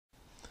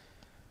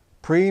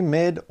pre,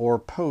 mid, or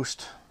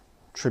post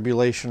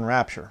tribulation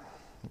rapture.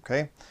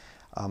 Okay,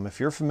 if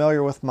you're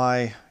familiar with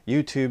my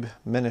YouTube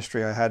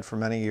ministry I had for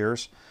many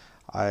years,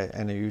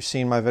 and you've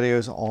seen my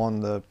videos on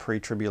the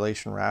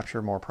pre-tribulation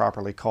rapture, more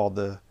properly called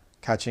the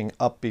catching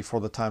up before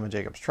the time of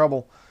Jacob's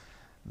trouble,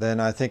 then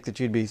I think that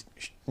you'd be,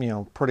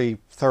 pretty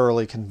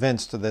thoroughly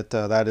convinced that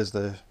that is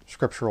the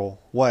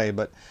scriptural way.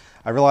 But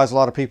I realize a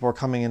lot of people are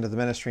coming into the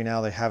ministry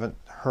now. They haven't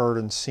heard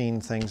and seen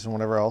things and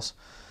whatever else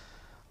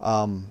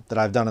that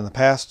I've done in the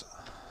past.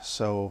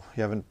 So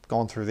you haven't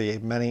gone through the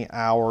many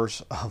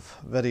hours of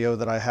video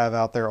that I have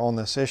out there on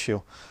this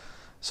issue.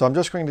 So I'm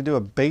just going to do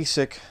a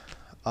basic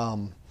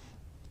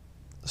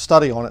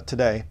study on it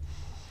today.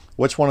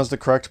 Which one is the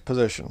correct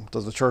position?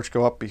 Does the church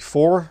go up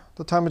before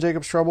the time of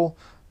Jacob's trouble,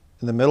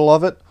 in the middle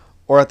of it,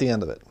 or at the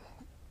end of it?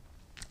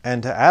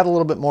 And to add a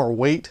little bit more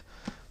weight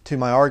to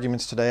my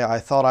arguments today, I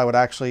thought I would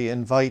actually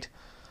invite,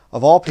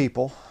 of all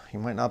people, you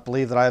might not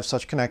believe that I have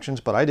such connections,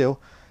 but I do,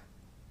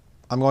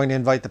 I'm going to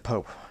invite the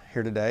Pope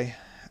here today.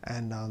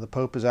 And the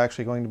Pope is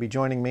actually going to be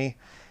joining me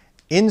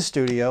in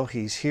studio.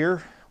 He's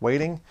here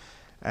waiting.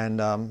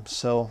 And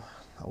so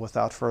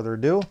without further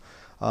ado,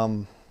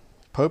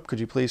 Pope, could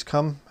you please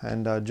come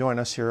and join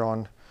us here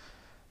on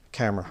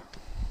camera?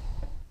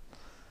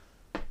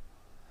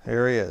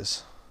 Here he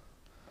is.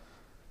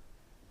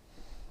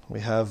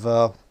 We have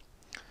the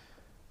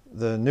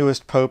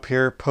newest Pope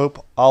here,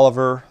 Pope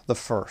Oliver the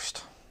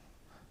First.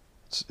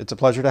 It's a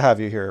pleasure to have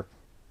you here.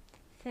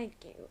 Thank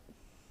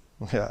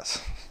you.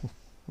 Yes.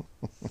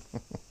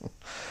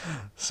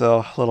 So,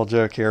 a little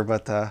joke here,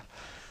 but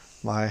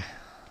my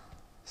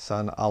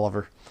son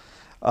Oliver.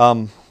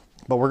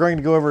 But we're going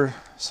to go over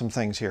some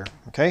things here,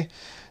 okay?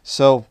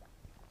 So,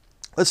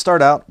 let's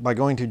start out by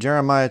going to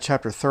Jeremiah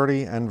chapter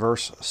 30 and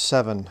verse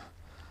 7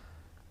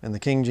 in the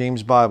King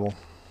James Bible.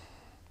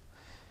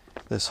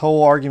 This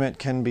whole argument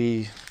can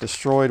be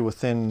destroyed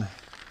within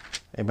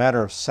a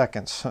matter of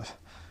seconds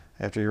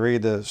after you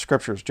read the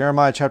scriptures.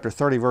 Jeremiah chapter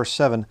 30 verse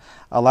 7,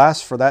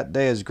 Alas, for that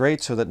day is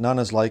great, so that none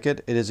is like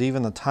it. It is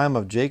even the time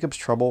of Jacob's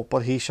trouble,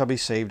 but he shall be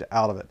saved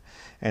out of it.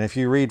 And if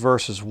you read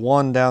verses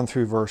 1 down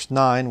through verse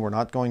 9, we're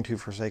not going to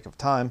for sake of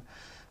time,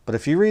 but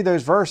if you read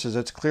those verses,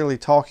 it's clearly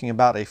talking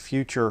about a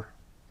future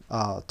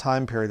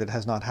time period that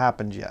has not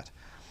happened yet.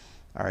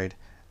 All right,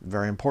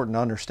 very important to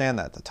understand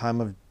that. The time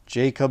of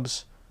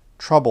Jacob's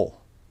trouble.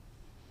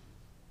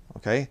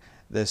 Okay,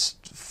 this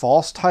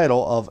false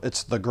title of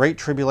it's the great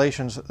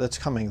tribulation that's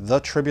coming, the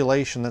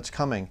tribulation that's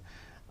coming.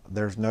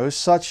 There's no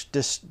such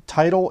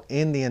title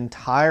in the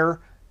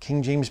entire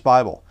King James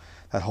Bible.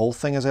 That whole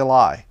thing is a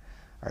lie.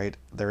 All right,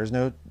 there is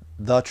no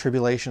the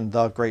tribulation,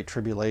 the great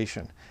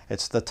tribulation.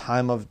 It's the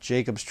time of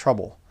Jacob's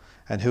trouble.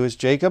 And who is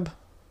Jacob?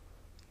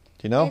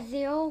 Do you know?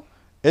 Israel.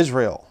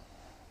 Israel.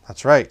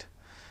 That's right.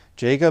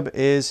 Jacob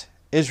is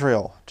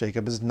Israel.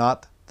 Jacob is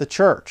not the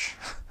church.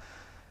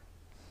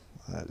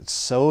 It's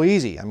so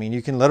easy. I mean,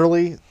 you can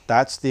literally,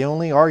 that's the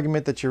only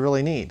argument that you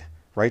really need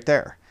right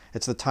there.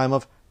 It's the time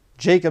of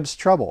Jacob's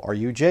trouble. Are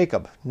you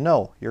Jacob?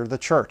 No, you're the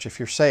church if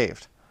you're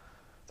saved.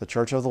 The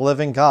church of the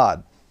living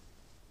God.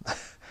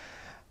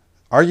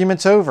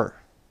 Argument's over.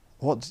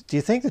 Well, do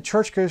you think the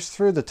church goes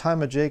through the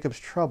time of Jacob's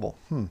trouble?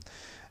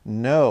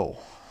 No.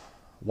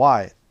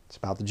 Why? It's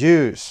about the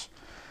Jews.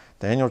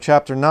 Daniel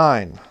chapter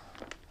 9.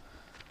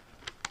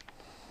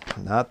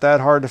 Not that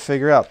hard to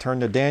figure out.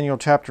 Turn to Daniel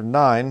chapter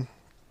 9.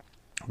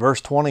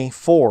 Verse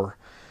 24,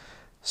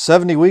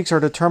 70 weeks are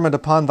determined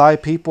upon thy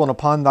people and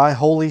upon thy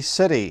holy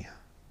city,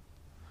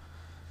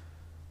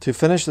 to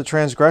finish the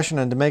transgression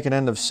and to make an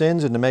end of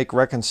sins and to make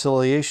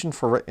reconciliation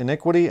for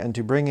iniquity and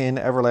to bring in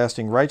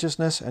everlasting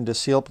righteousness and to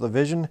seal up the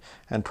vision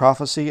and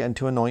prophecy and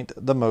to anoint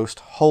the most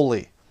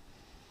holy.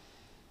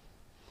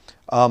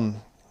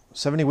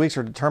 70 weeks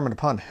are determined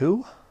upon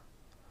who?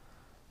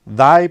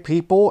 Thy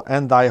people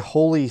and thy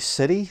holy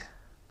city?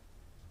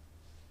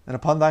 And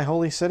upon thy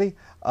holy city?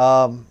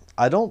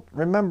 I don't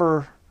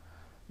remember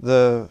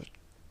the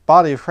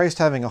body of Christ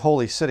having a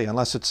holy city,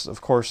 unless it's, of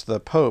course, the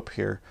Pope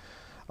here.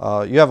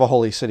 You have a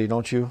holy city,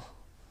 don't you,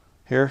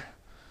 here?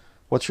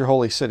 What's your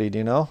holy city, do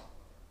you know?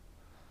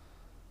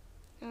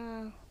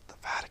 The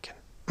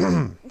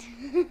Vatican.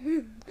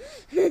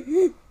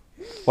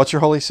 What's your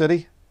holy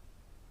city?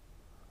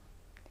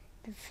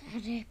 The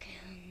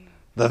Vatican.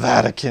 The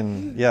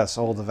Vatican. Yes,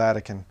 the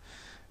Vatican.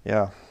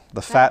 Yeah,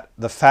 the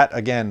fat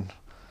again.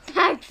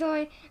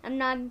 Actually, I'm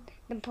not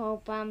the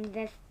Pope. I'm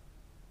this.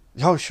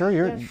 Oh, sure,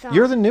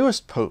 you're the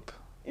newest Pope.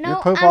 No, you're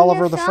Pope I'm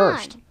Oliver the the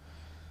First.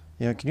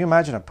 Can you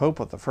imagine a Pope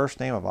with the first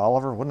name of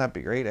Oliver? Wouldn't that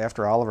be great?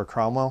 After Oliver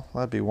Cromwell,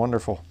 that'd be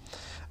wonderful.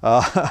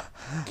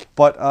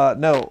 But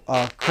no,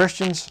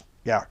 Christians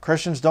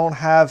don't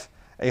have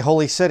a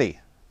holy city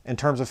in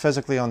terms of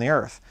physically on the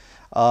earth.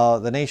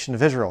 The nation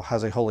of Israel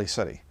has a holy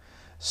city.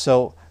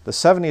 So the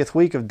 70th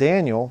week of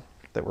Daniel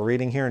that we're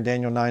reading here in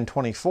Daniel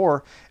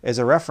 9:24 is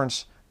a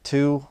reference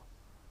to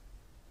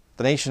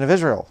the nation of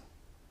Israel.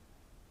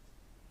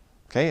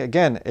 Okay,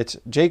 again, it's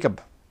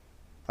Jacob.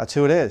 That's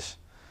who it is.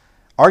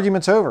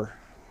 Argument's over.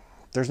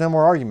 There's no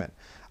more argument.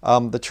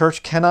 The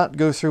church cannot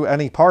go through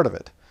any part of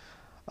it.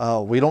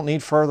 we don't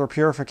need further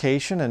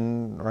purification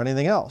or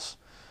anything else.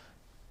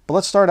 But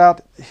let's start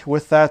out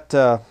with that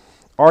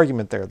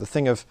argument there, the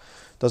thing of,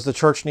 does the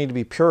church need to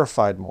be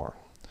purified more?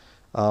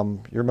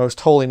 Your Most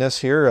Holiness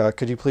here,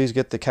 could you please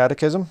get the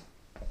catechism?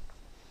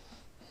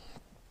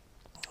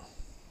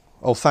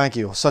 Oh, thank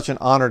you. Such an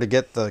honor to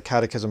get the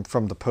catechism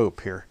from the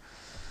Pope here.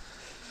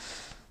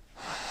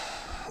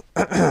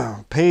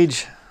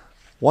 Page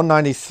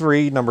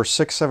 193, number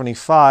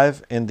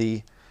 675 in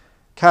the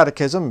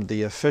catechism,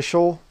 the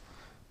official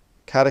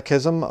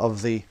catechism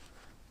of the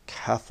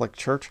Catholic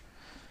Church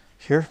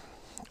here.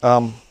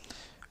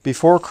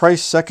 Before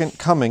Christ's second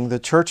coming, the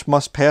church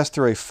must pass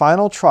through a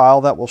final trial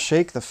that will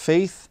shake the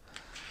faith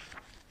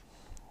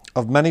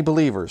of many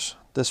believers.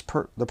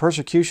 The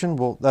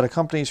persecution that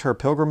accompanies her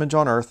pilgrimage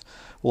on earth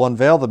will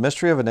unveil the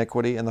mystery of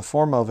iniquity in the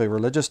form of a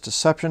religious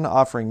deception,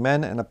 offering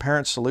men an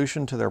apparent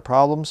solution to their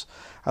problems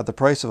at the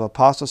price of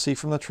apostasy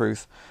from the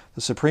truth.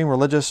 The supreme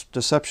religious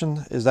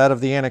deception is that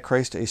of the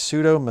Antichrist, a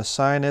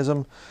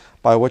pseudo-messianism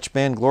by which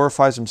man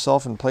glorifies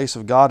himself in place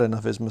of God and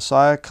of his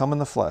Messiah come in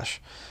the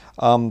flesh.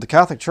 The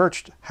Catholic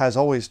Church has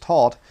always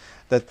taught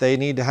that they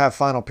need to have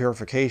final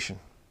purification,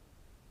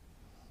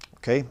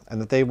 okay, and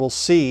that they will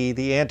see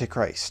the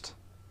Antichrist.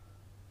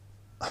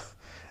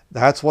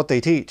 That's what they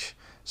teach.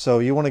 So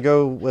you want to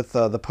go with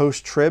the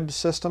post-trib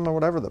system or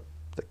whatever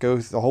that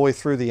goes the whole way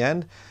through the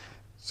end?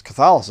 It's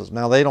Catholicism.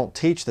 Now, they don't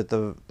teach that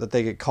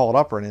they get called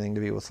up or anything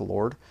to be with the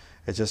Lord.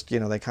 It's just,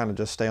 they kind of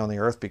just stay on the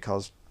earth,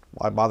 because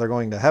why bother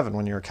going to heaven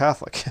when you're a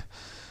Catholic?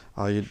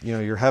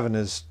 Your heaven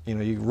is,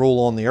 you rule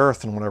on the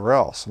earth and whatever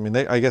else. I mean,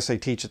 I guess they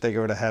teach that they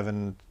go to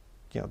heaven.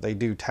 They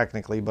do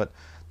technically, but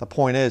the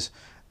point is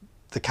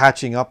the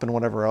catching up and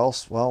whatever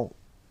else. Well,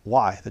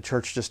 why? The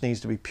church just needs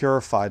to be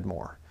purified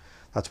more.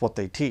 That's what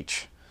they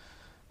teach.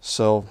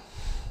 So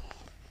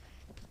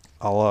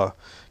I'll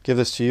give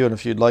this to you, and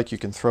if you'd like, you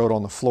can throw it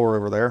on the floor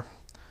over there.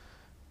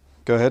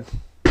 Go ahead.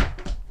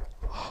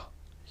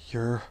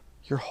 Your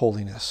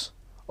Holiness.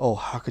 Oh,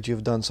 how could you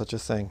have done such a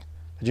thing?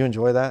 Did you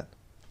enjoy that?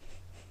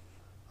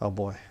 Oh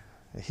boy.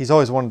 He's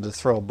always wanted to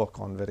throw a book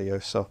on video,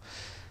 so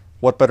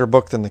what better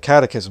book than the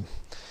Catechism?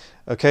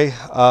 Okay.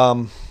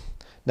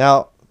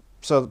 Now,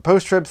 so the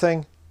post-trib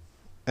thing,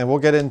 and we'll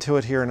get into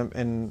it here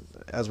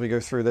as we go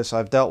through this.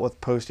 I've dealt with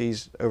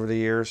posties over the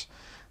years,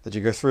 that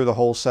you go through the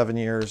whole 7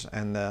 years,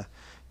 and the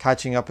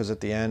catching up is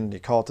at the end. You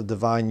call it the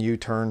divine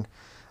U-turn.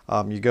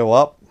 You go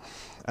up,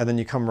 and then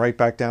you come right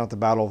back down at the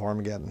Battle of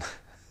Armageddon.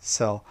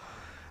 So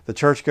the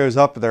church goes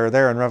up, they're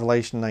there in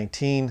Revelation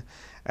 19,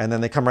 and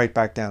then they come right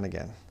back down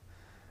again.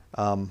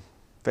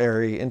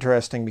 Very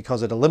interesting,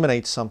 because it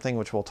eliminates something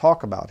which we'll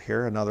talk about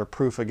here, another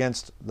proof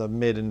against the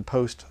mid and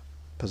post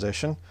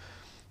position.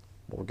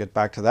 We'll get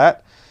back to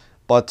that.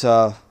 But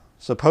the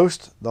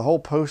whole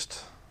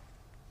post-trib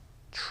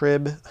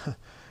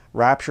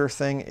rapture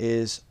thing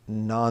is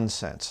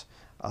nonsense.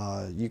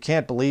 You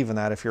can't believe in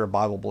that if you're a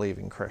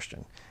Bible-believing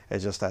Christian.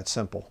 It's just that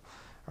simple.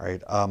 All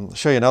right, I'll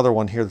show you another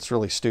one here that's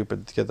really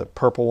stupid. Get the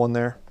purple one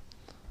there.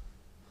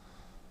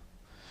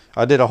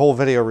 I did a whole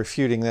video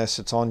refuting this.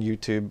 It's on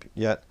YouTube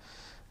yet.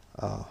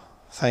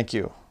 Thank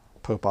you,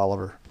 Pope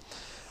Oliver.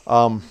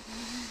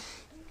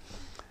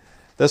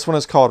 This one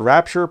is called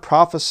Rapture,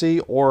 Prophecy,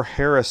 or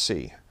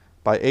Heresy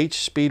by H.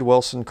 Speed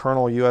Wilson,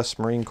 Colonel, U.S.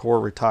 Marine Corps,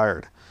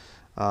 retired.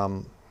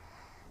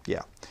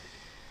 Yeah.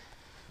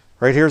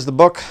 Right here's the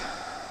book.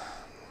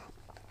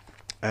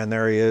 And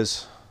there he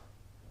is.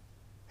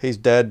 He's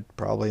dead,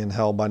 probably in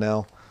hell by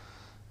now.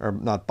 Or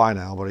not by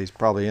now, but he's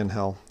probably in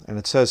hell. And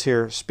it says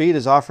here, Speed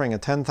is offering a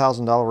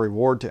 $10,000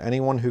 reward to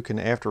anyone who can,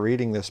 after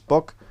reading this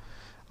book,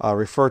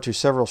 refer to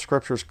several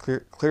scriptures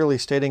clearly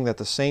stating that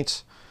the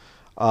saints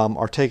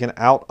are taken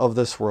out of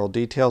this world.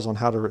 Details on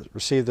how to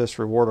receive this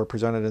reward are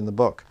presented in the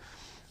book.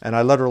 And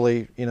I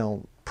literally,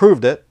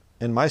 proved it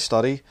in my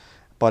study,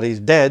 but he's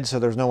dead, so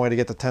there's no way to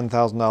get the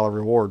 $10,000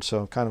 reward.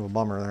 So kind of a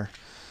bummer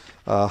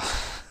there.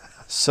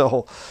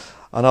 So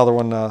another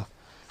one,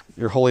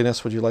 Your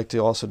Holiness, would you like to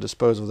also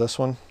dispose of this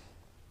one?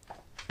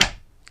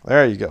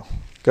 There you go.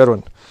 Good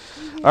one.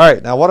 All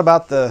right, now what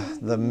about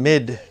the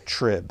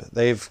mid-trib?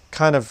 They've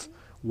kind of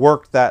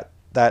worked that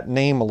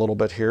name a little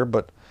bit here,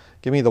 but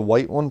give me the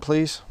white one,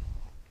 please.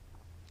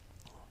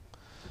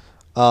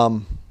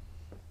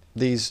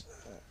 These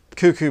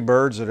cuckoo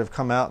birds that have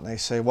come out and they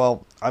say,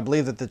 well, I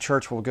believe that the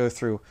church will go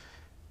through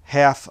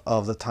half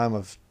of the time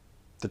of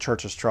the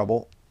church's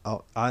trouble.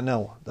 Oh, I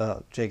know,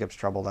 Jacob's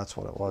trouble, that's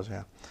what it was,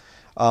 yeah.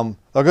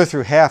 They'll go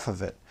through half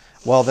of it.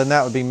 Well, then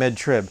that would be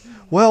mid-trib.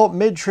 Well,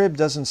 mid-trib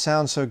doesn't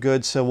sound so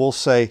good, so we'll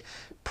say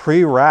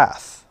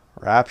pre-wrath,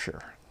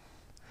 rapture.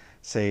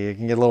 Say, you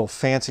can get a little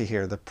fancy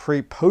here. The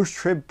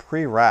post-trib,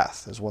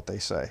 pre-wrath is what they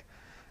say.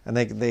 And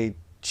they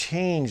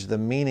change the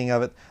meaning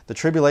of it. The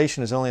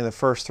tribulation is only the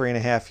first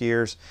 3.5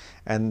 years,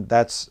 and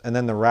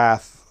then the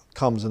wrath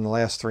comes in the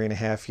last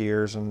 3.5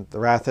 years, and the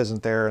wrath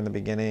isn't there in the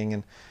beginning.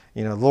 And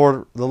the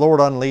Lord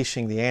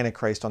unleashing the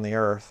Antichrist on the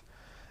earth,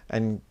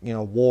 and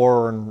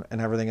war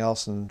and everything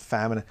else, and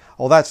famine.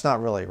 Oh, that's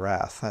not really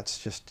wrath. That's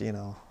just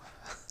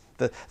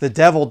The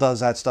devil does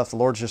that stuff. The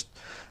Lord's just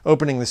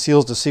opening the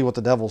seals to see what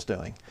the devil's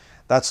doing.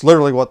 That's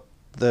literally what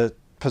the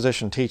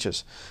position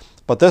teaches.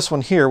 But this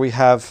one here we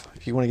have,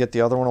 if you want to get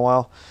the other one a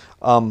while,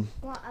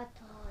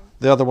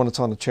 the other one that's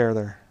on the chair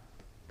there.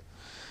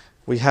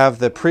 We have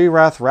the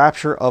Pre-Wrath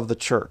Rapture of the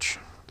Church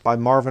by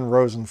Marvin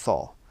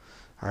Rosenthal.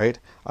 All right,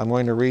 I'm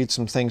going to read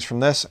some things from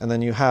this, and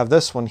then you have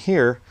this one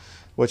here,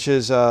 which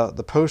is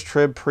the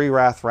Post-Trib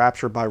Pre-Wrath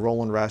Rapture by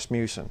Roland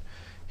Rasmussen.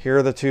 Here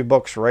are the two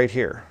books right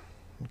here.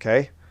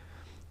 Okay,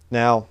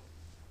 now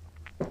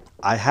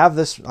I have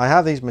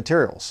these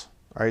materials.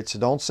 All right, so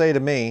don't say to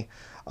me,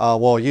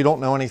 well, you don't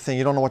know anything,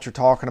 you don't know what you're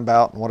talking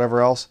about, and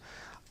whatever else.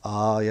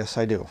 Yes,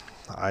 I do.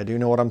 I do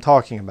know what I'm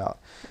talking about.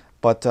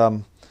 But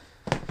let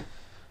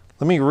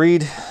me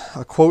read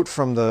a quote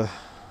from the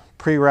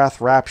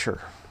Pre-Wrath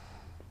Rapture.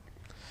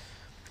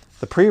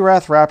 The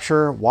Pre-Wrath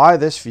Rapture, why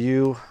this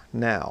view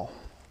now?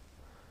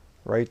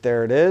 Right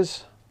there it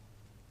is.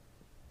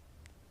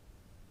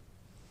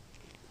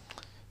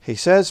 He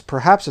says,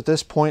 perhaps at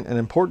this point an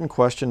important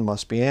question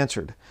must be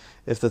answered.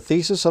 If the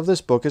thesis of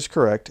this book is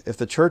correct, if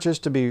the church is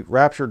to be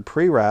raptured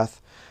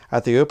pre-wrath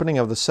at the opening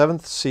of the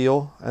 7th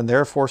seal, and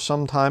therefore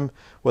sometime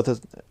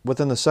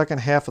within the second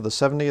half of the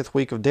 70th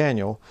week of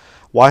Daniel,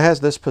 why has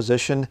this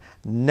position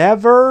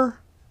never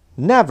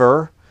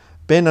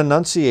been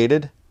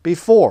enunciated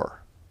before?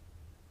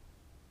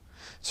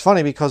 It's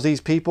funny because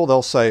these people,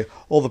 they'll say,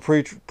 oh, the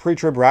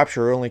pre-trib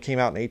rapture only came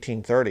out in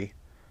 1830.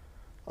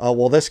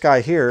 Well, this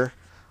guy here,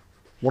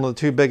 one of the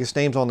two biggest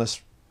names on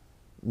this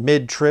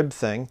mid-trib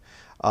thing,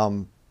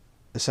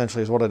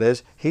 essentially is what it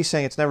is, he's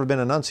saying it's never been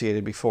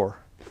enunciated before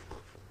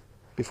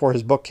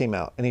his book came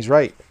out. And he's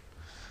right.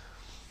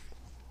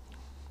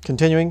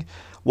 Continuing,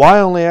 why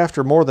only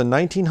after more than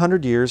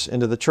 1900 years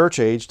into the church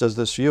age does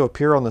this view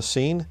appear on the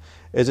scene?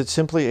 Is it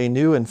simply a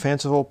new and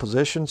fanciful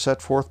position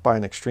set forth by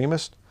an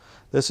extremist?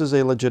 This is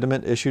a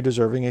legitimate issue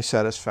deserving a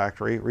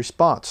satisfactory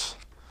response.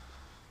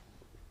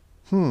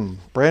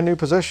 Brand new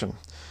position.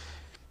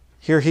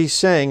 Here he's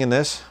saying in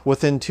this,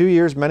 within 2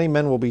 years many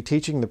men will be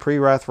teaching the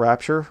pre-wrath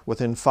rapture.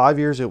 Within 5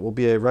 years it will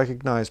be a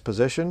recognized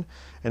position.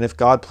 And if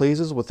God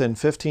pleases, within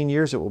 15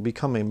 years it will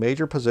become a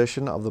major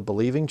position of the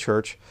believing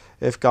church,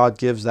 if God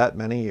gives that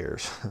many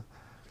years.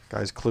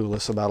 Guy's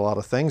clueless about a lot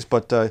of things.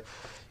 But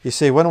you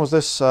see, when was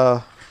this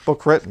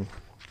book written?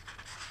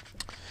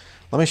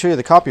 Let me show you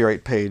the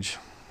copyright page.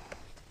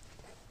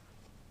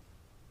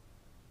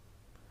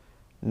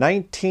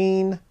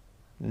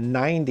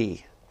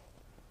 1990.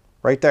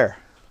 Right there.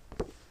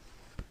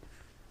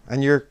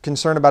 And you're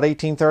concerned about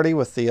 1830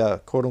 with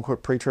the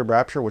quote-unquote pre-trib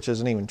rapture, which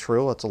isn't even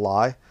true. It's a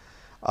lie.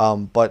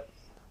 But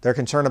they're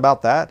concerned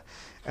about that.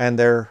 And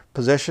their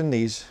position,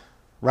 these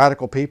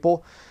radical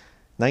people,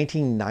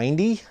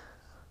 1990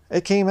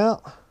 it came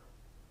out?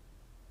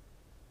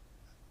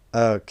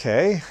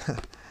 Okay.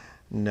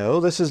 No,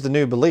 this is the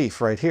new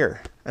belief right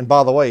here. And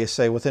by the way, you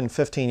say within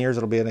 15 years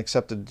it'll be an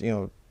accepted,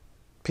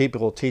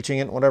 people teaching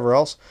it and whatever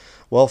else.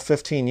 Well,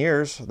 15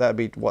 years, that'd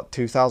be what,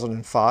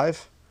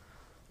 2005?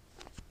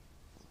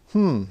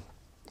 And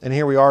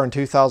here we are in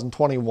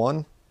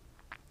 2021,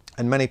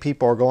 and many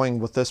people are going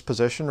with this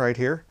position right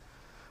here,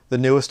 the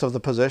newest of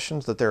the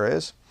positions that there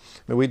is.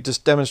 I mean, we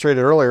just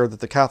demonstrated earlier that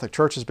the Catholic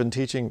Church has been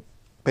teaching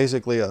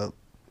basically that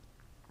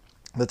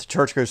the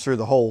church goes through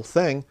the whole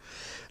thing.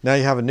 Now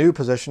you have a new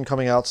position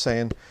coming out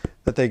saying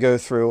that they go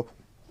through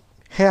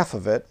half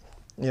of it,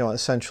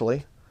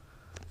 essentially.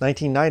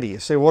 1990. You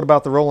say, what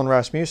about the Roland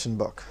Rasmussen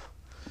book?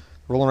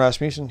 Roland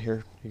Rasmussen,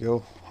 here you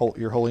go,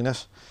 Your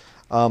Holiness.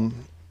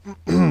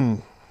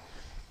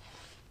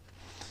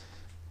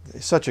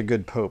 Such a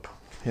good pope,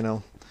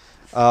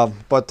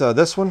 But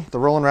this one, the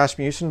Roland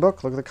Rasmussen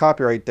book, look at the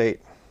copyright date.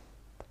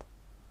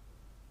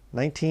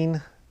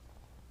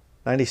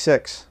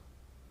 1996.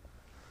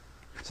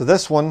 So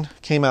this one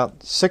came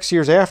out 6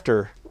 years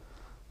after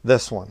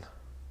this one.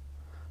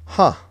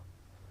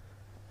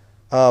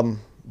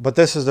 But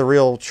this is the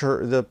real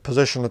church, the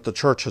position that the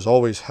church has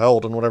always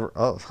held and whatever.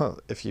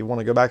 If you want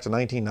to go back to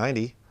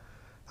 1990,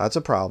 that's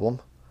a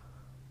problem.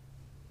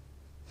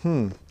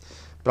 But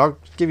I'll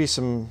give you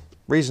some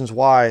reasons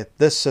why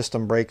this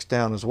system breaks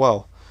down as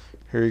well.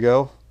 Here you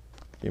go.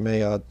 You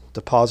may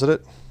deposit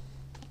it.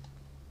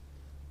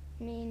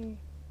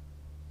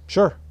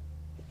 Sure.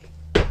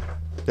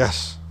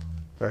 Yes.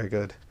 Very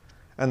good.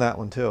 And that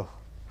one too.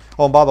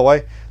 Oh, and by the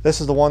way,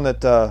 this is the one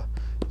that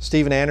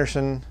Stephen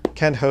Anderson,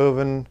 Kent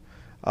Hovind,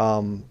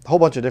 a whole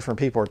bunch of different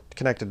people are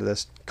connected to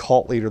this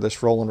cult leader,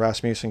 this Roland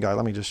Rasmussen guy.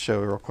 Let me just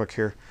show you real quick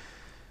here.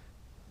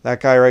 That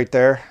guy right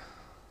there.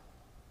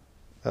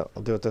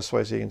 I'll do it this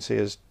way so you can see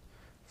his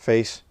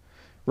face.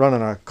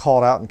 Running a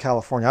cult out in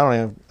California. I don't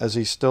know, is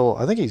he still,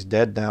 I think he's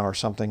dead now or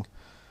something.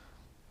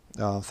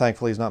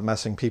 Thankfully he's not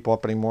messing people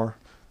up anymore.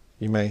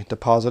 You may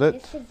deposit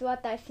it. This is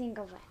what I think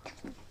of it.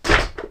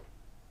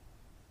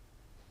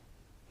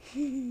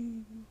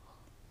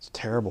 It's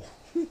terrible.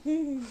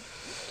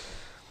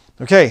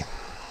 Okay,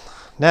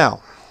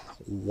 now,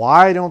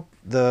 why don't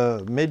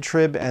the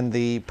mid-trib and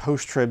the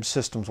post-trib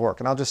systems work.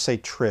 And I'll just say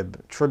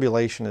trib.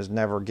 Tribulation is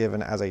never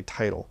given as a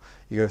title.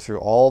 You go through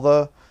all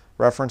the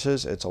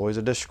references. It's always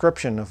a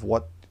description of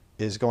what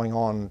is going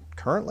on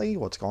currently,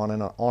 what's gone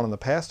on in the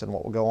past, and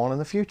what will go on in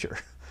the future.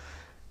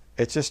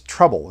 It's just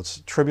trouble.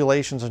 It's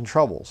tribulations and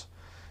troubles.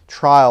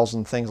 Trials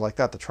and things like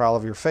that. The trial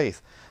of your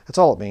faith. That's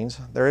all it means.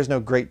 There is no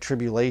great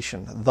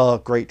tribulation. The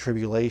great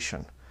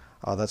tribulation.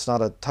 That's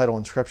not a title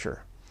in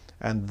Scripture.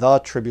 And the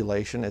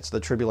tribulation, it's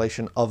the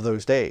tribulation of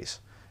those days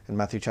in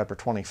Matthew chapter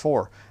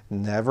 24.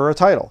 Never a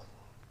title.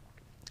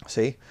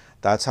 See,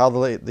 that's how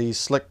the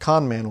slick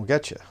con man will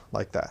get you,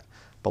 like that.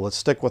 But let's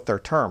stick with their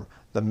term.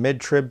 The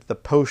mid-trib, the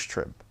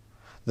post-trib.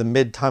 The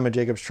mid-time of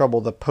Jacob's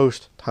trouble, the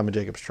post-time of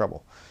Jacob's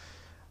trouble.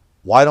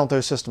 Why don't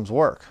those systems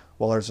work?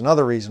 Well, there's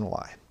another reason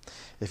why.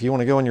 If you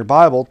want to go in your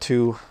Bible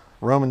to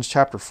Romans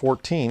chapter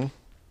 14,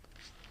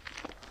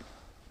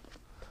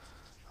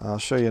 I'll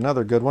show you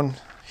another good one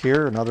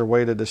here, another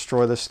way to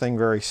destroy this thing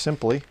very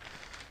simply,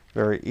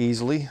 very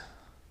easily.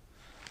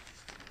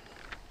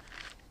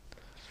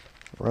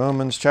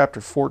 Romans chapter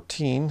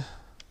 14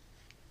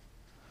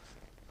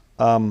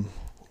 and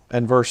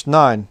verse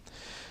 9.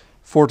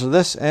 For to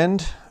this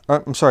end,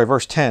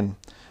 verse 10.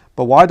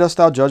 But why dost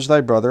thou judge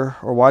thy brother,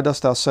 or why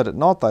dost thou set at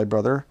naught thy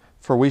brother?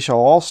 For we shall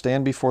all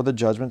stand before the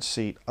judgment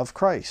seat of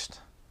Christ.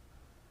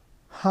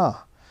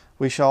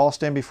 We shall all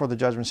stand before the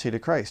judgment seat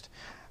of Christ.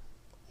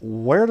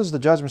 Where does the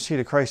judgment seat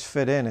of Christ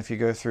fit in if you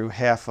go through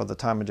half of the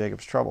time of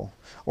Jacob's trouble?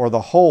 Or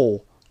the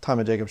whole time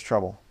of Jacob's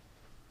trouble?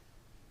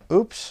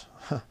 Oops,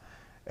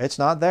 it's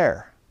not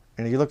there.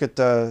 And you look at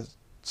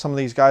some of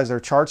these guys, their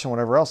charts and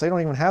whatever else, they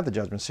don't even have the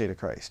judgment seat of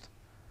Christ.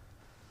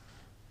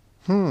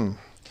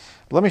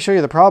 Let me show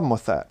you the problem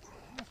with that.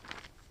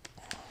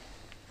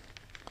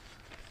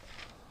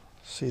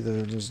 See,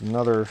 there's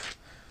another,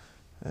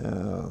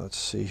 let's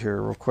see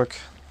here real quick.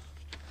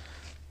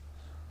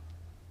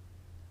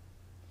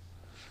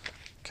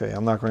 Okay,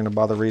 I'm not going to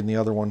bother reading the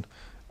other one,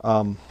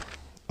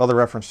 other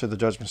reference to the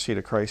judgment seat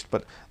of Christ,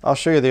 but I'll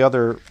show you the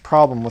other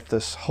problem with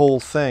this whole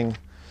thing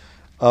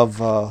of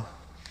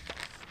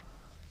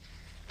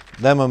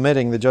them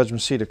omitting the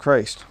judgment seat of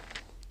Christ.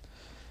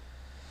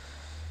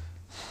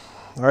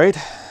 All right,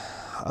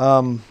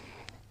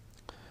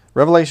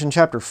 Revelation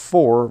chapter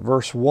 4,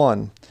 verse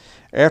 1.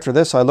 After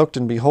this I looked,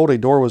 and behold, a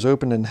door was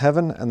opened in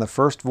heaven, and the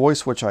first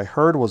voice which I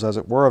heard was as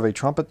it were of a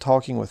trumpet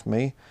talking with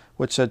me,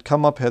 which said,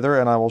 Come up hither,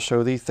 and I will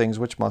show thee things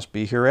which must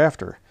be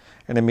hereafter.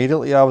 And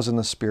immediately I was in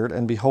the Spirit,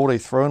 and behold, a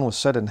throne was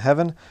set in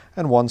heaven,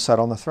 and one sat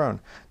on the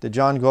throne. Did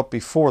John go up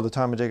before the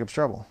time of Jacob's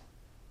trouble?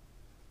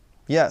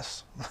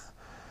 Yes.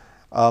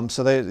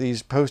 So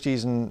these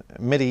posties and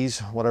middies,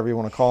 whatever you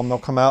want to call them, they'll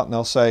come out and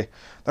they'll say,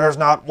 there's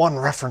not one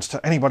reference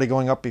to anybody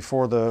going up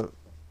before the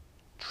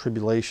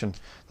tribulation,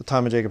 the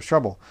time of Jacob's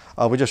trouble.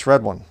 We just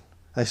read one.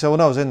 They say, well,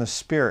 no, it was in the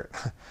Spirit.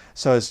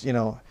 So it's,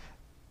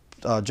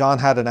 John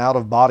had an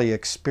out-of-body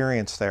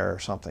experience there or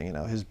something.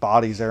 His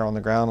body's there on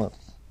the ground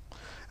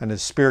and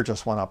his spirit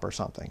just went up or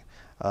something.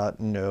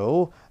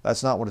 No,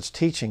 that's not what it's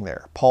teaching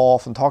there. Paul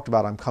often talked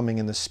about, I'm coming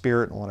in the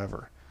Spirit and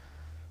whatever.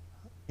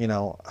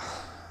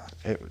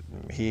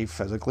 He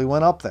physically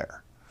went up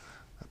there.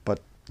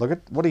 But look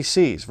at what he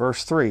sees.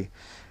 Verse 3.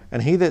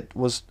 And he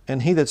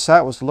that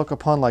sat was to look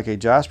upon like a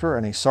jasper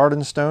and a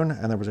sardine stone,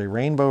 and there was a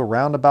rainbow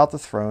round about the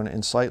throne,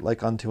 in sight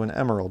like unto an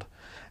emerald.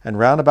 And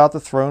round about the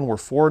throne were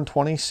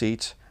 24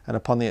 seats, and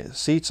upon the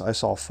seats I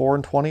saw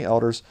 24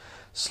 elders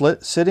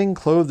sitting,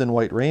 clothed in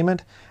white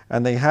raiment,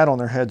 and they had on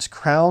their heads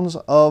crowns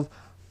of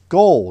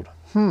gold.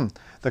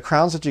 The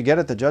crowns that you get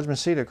at the judgment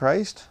seat of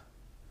Christ?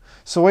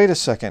 So wait a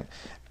second.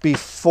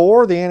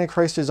 Before the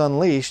Antichrist is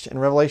unleashed, in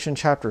Revelation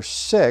chapter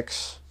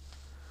 6,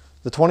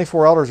 the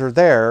 24 elders are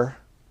there,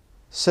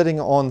 sitting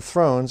on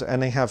thrones,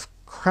 and they have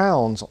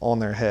crowns on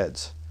their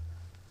heads.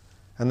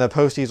 And the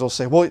posties will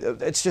say, well,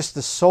 it's just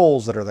the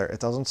souls that are there. It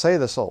doesn't say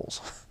the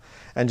souls.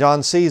 And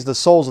John sees the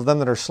souls of them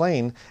that are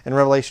slain in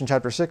Revelation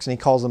chapter 6, and he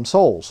calls them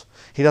souls.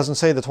 He doesn't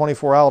say the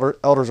 24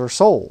 elders are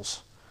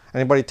souls.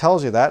 Anybody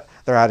tells you that,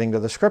 they're adding to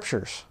the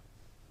Scriptures.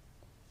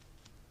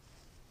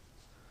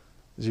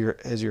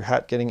 Is your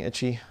hat getting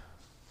itchy?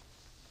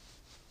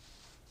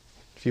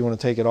 If you want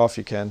to take it off,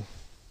 you can.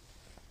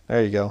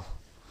 There you go.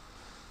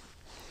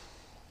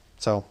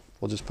 So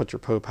we'll just put your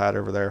Pope hat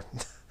over there.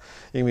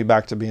 You can be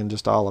back to being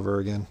just Oliver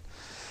again.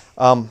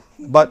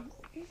 But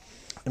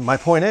my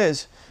point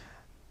is,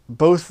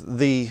 both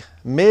the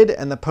mid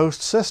and the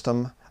post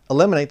system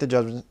eliminate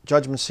the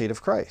judgment seat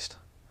of Christ.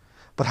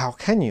 But how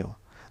can you?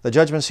 The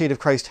judgment seat of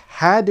Christ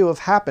had to have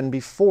happened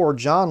before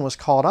John was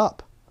caught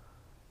up.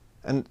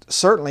 And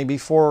certainly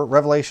before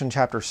Revelation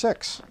chapter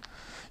 6.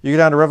 You go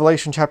down to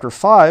Revelation chapter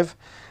 5,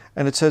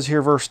 and it says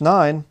here, verse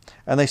 9,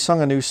 And they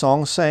sung a new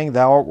song, saying,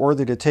 Thou art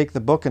worthy to take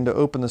the book and to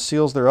open the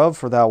seals thereof,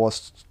 for thou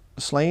wast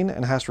slain,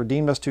 and hast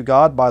redeemed us to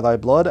God by thy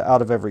blood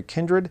out of every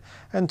kindred,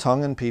 and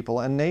tongue, and people,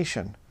 and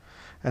nation.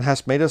 And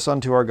hast made us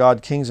unto our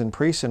God kings and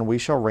priests, and we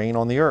shall reign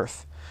on the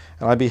earth.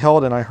 And I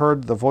beheld, and I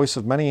heard the voice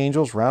of many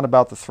angels round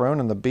about the throne,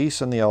 and the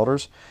beasts and the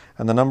elders,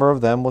 and the number of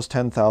them was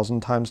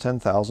 10,000 times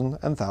 10,000,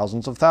 and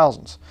thousands of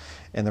thousands.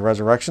 In the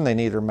resurrection they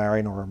neither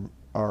marry nor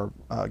are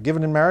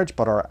given in marriage,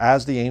 but are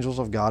as the angels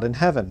of God in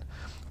heaven.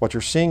 What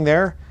you're seeing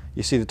there,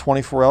 you see the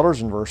 24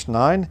 elders in verse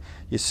 9.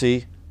 You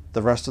see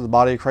the rest of the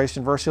body of Christ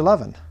in verse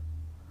 11.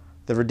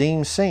 The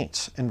redeemed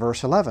saints in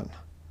verse 11.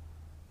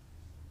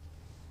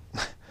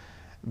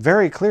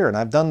 Very clear, and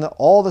I've done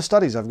all the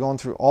studies. I've gone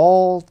through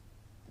all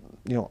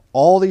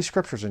these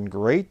scriptures in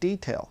great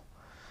detail,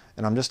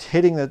 and I'm just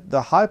hitting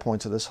the high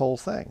points of this whole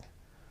thing.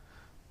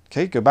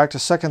 Okay, go back to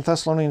 2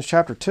 Thessalonians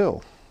chapter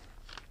 2.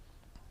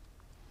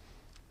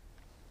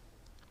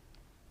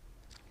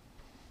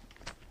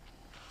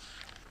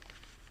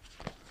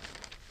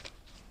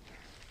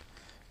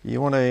 You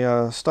want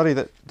a study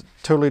that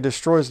totally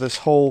destroys this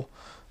whole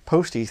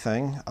posty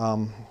thing,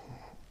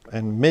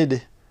 and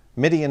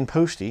Midian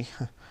posty.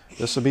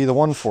 This will be the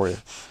one for you.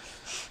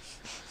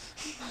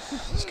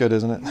 It's good,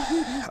 isn't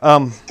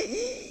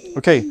it?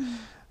 Okay,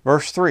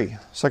 verse 3.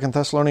 2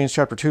 Thessalonians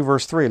chapter 2,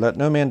 verse 3. Let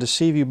no man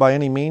deceive you by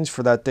any means,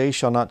 for that day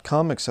shall not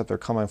come, except there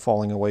come a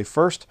falling away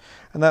first,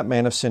 and that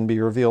man of sin be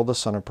revealed, the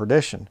son of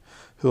perdition,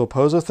 who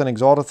opposeth and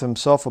exalteth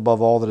himself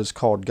above all that is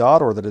called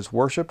God, or that is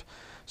worshipped,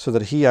 so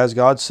that he as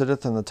God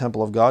sitteth in the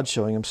temple of God,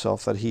 showing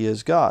himself that he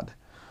is God.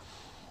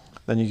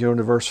 Then you go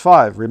into verse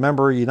 5.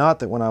 Remember ye not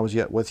that when I was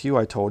yet with you,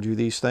 I told you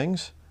these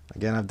things?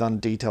 Again, I've done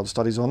detailed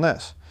studies on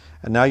this.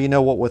 And now you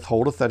know what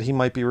withholdeth, that he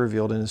might be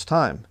revealed in his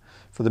time.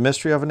 For the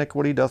mystery of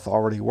iniquity doth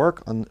already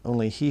work,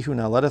 only he who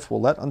now letteth will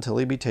let until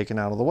he be taken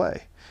out of the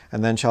way.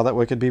 And then shall that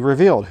wicked be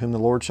revealed, whom the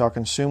Lord shall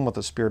consume with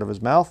the spirit of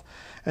his mouth,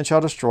 and shall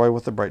destroy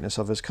with the brightness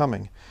of his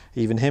coming.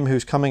 Even him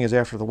whose coming is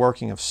after the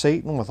working of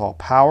Satan, with all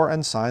power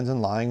and signs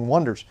and lying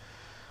wonders.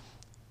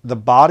 The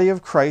body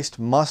of Christ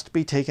must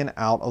be taken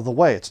out of the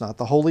way. It's not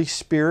the Holy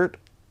Spirit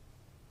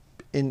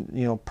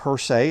per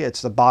se,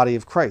 it's the body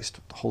of Christ.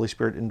 The Holy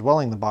Spirit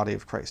indwelling the body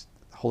of Christ.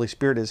 The Holy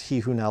Spirit is he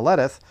who now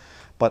letteth,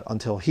 but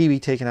until he be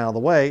taken out of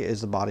the way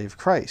is the body of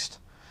Christ.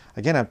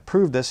 Again, I've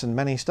proved this in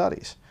many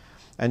studies.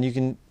 And you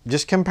can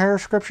just compare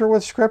Scripture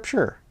with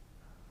Scripture.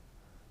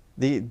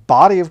 The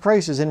body of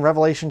Christ is in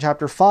Revelation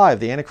chapter 5.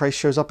 The Antichrist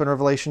shows up in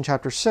Revelation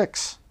chapter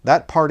 6.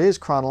 That part is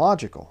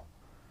chronological.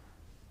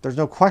 There's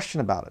no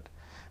question about it.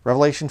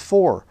 Revelation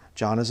 4,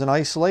 John is in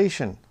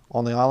isolation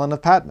on the island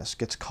of Patmos,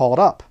 gets called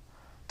up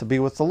to be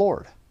with the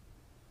Lord.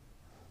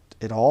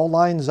 It all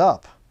lines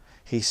up.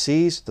 He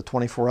sees the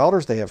 24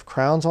 elders, they have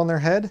crowns on their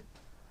head.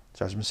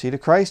 Judgment seat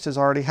of Christ has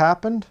already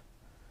happened.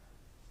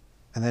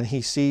 And then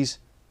he sees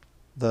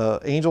the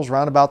angels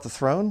round about the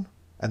throne,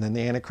 and then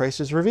the Antichrist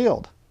is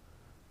revealed.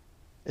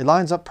 It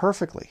lines up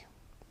perfectly.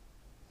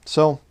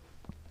 So,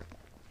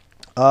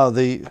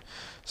 the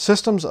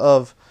systems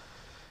of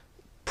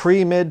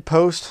pre, mid,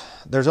 post,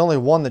 there's only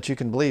one that you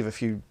can believe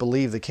if you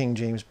believe the King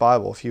James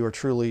Bible, if you are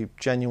truly,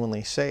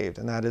 genuinely saved,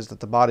 and that is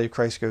that the body of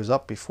Christ goes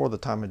up before the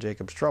time of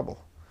Jacob's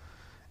trouble.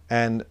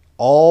 And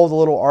all the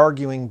little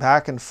arguing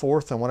back and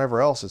forth and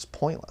whatever else is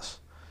pointless.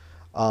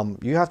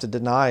 You have to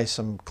deny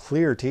some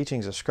clear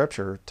teachings of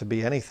Scripture to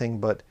be anything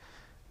but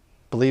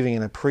believing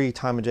in a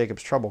pre-time of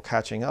Jacob's trouble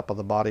catching up of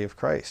the body of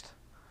Christ.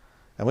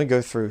 And we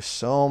go through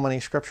so many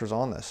Scriptures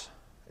on this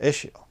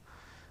issue.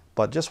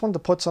 But just wanted to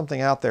put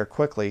something out there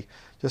quickly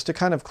just to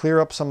kind of clear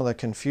up some of the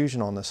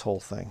confusion on this whole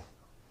thing.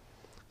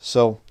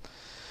 So,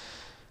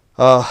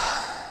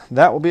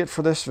 that will be it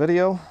for this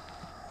video.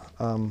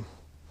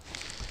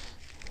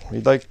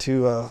 We'd like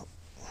to...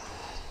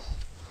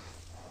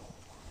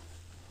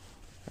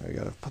 I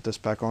got to put this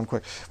back on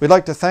quick. We'd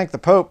like to thank the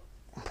Pope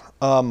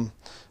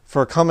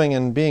for coming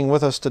and being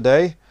with us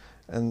today.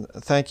 And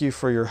thank you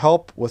for your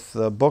help with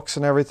the books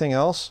and everything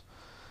else.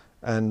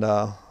 And... do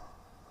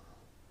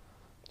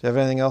you have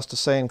anything else to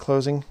say in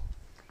closing?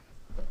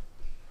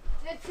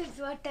 This is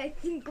what I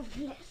think of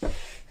this.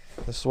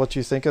 This is what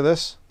you think of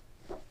this?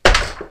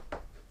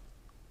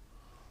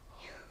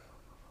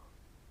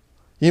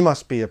 You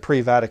must be a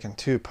pre-Vatican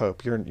II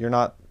Pope. You're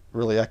not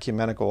really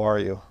ecumenical, are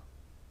you?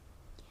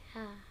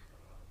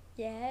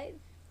 Yes.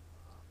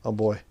 Oh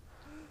boy.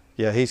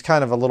 Yeah, he's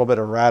kind of a little bit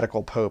of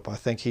radical Pope. I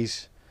think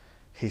he's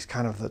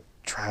kind of the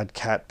trad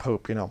cat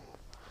Pope, you know.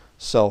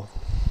 So...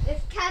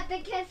 This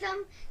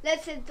catechism,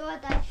 this is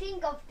what I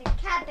think of the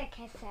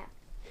catechism.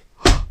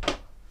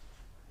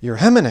 Your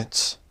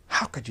Eminence,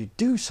 how could you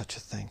do such a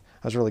thing?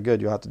 That was really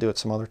good. You'll have to do it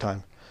some other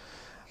time.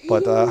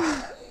 But,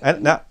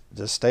 and now,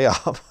 just stay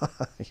up.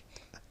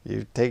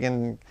 You've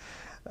taken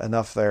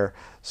enough there.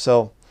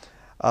 So,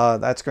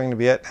 that's going to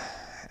be it.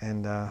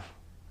 And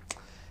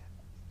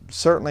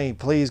certainly,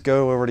 please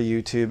go over to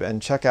YouTube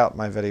and check out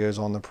my videos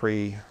on the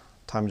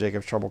pre-time of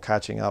Jacob's trouble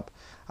catching up.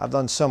 I've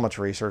done so much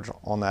research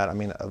on that. I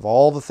mean, of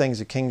all the things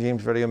that King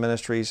James Video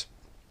Ministries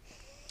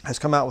has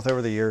come out with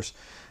over the years,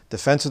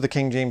 defense of the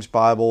King James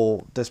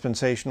Bible,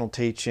 dispensational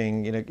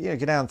teaching,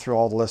 get down through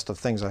all the list of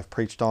things I've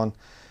preached on.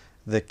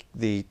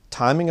 The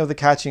timing of the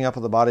catching up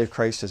of the body of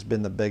Christ has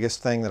been the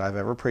biggest thing that I've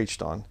ever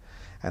preached on.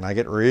 And I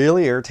get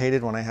really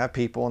irritated when I have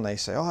people and they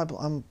say, oh,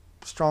 I'm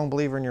strong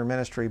believer in your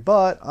ministry,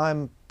 but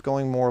I'm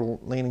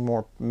leaning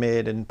more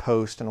mid and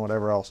post and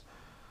whatever else.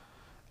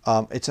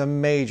 It's a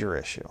major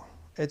issue.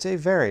 It's a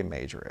very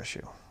major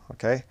issue.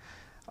 Okay.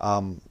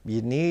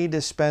 You need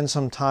to spend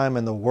some time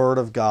in the Word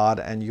of God,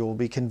 and you'll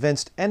be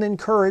convinced and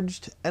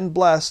encouraged and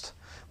blessed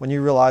when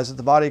you realize that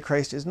the body of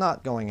Christ is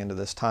not going into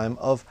this time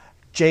of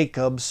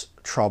Jacob's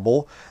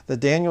trouble. The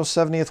Daniel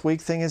 70th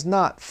week thing is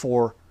not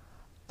for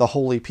the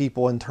holy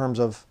people in terms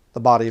of the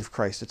body of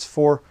Christ. It's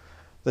for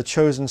the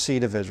chosen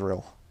seed of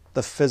Israel,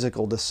 the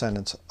physical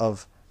descendants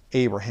of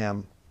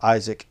Abraham,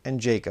 Isaac, and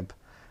Jacob.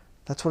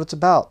 That's what it's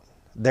about.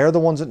 They're the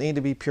ones that need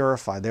to be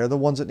purified. They're the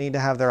ones that need to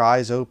have their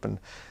eyes open.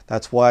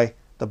 That's why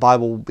the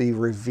Bible will be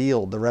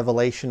revealed, the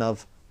revelation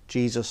of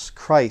Jesus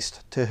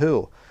Christ. To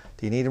who?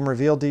 Do you need him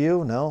revealed to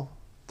you? No.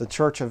 The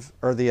church of,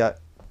 or the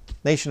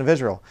nation of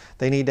Israel.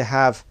 They need to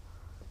have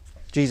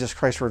Jesus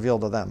Christ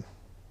revealed to them.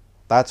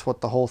 That's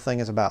what the whole thing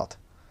is about.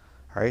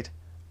 All right?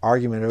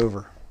 Argument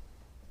over.